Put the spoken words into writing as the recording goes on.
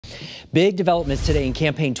Big developments today in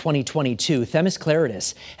campaign 2022. Themis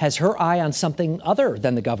Klarides has her eye on something other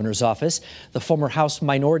than the governor's office. The former House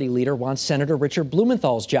Minority Leader wants Senator Richard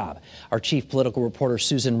Blumenthal's job. Our chief political reporter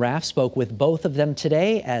Susan Raff spoke with both of them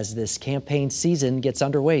today as this campaign season gets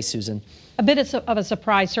underway. Susan. A bit of a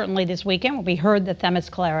surprise certainly this weekend when we heard that Themis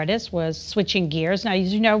Klarides was switching gears. Now,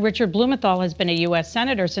 as you know, Richard Blumenthal has been a U.S.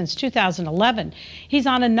 Senator since 2011. He's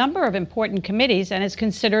on a number of important committees and is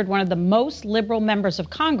considered one of the most liberal members of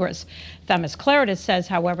Congress. Themis Klarides says,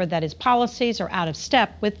 however, that his policies are out of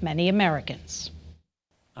step with many Americans.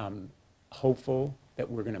 I'm hopeful that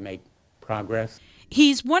we're going to make progress.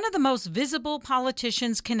 He's one of the most visible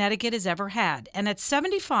politicians Connecticut has ever had, and at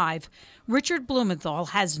 75, Richard Blumenthal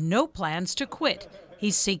has no plans to quit.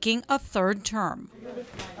 He's seeking a third term.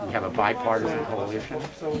 We have a bipartisan coalition.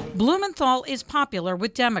 Blumenthal is popular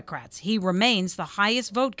with Democrats. He remains the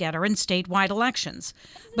highest vote getter in statewide elections.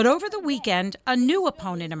 But over the weekend, a new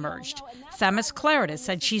opponent emerged. Themis Klarides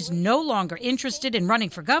said she's no longer interested in running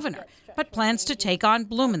for governor, but plans to take on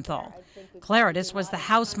Blumenthal. Klarides was the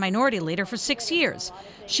House Minority Leader for 6 years.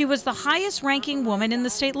 She was the highest-ranking woman in the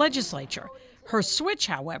state legislature. Her switch,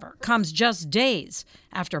 however, comes just days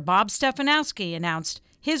after Bob Stefanowski announced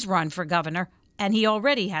his run for governor, and he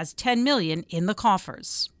already has $10 million in the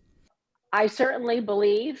coffers. I certainly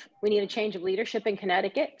believe we need a change of leadership in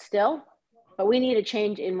Connecticut still, but we need a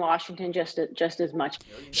change in Washington just as much.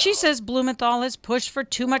 She says Blumenthal has pushed for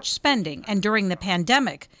too much spending, and during the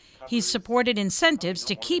pandemic, he's supported incentives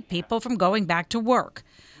to keep people from going back to work.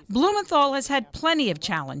 Blumenthal has had plenty of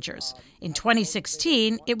challengers. In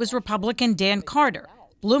 2016, it was Republican Dan Carter.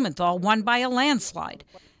 Blumenthal won by a landslide.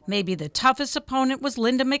 Maybe the toughest opponent was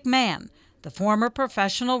Linda McMahon, the former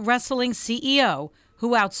professional wrestling CEO,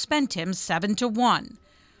 who outspent him 7-1.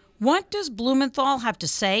 What does Blumenthal have to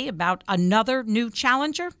say about another new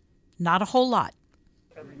challenger? Not a whole lot.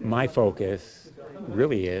 My focus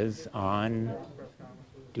really is on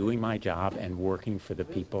doing my job and working for the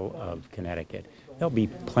people of Connecticut. There'll be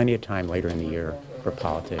plenty of time later in the year for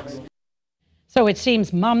politics. So it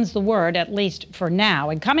seems mum's the word, at least for now.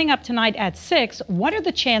 And coming up tonight at 6, what are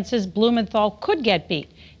the chances Blumenthal could get beat?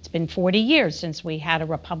 It's been 40 years since we had a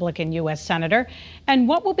Republican U.S. Senator. And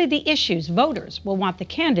what will be the issues voters will want the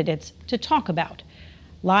candidates to talk about?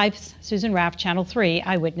 Live, Susan Raff, Channel 3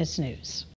 Eyewitness News.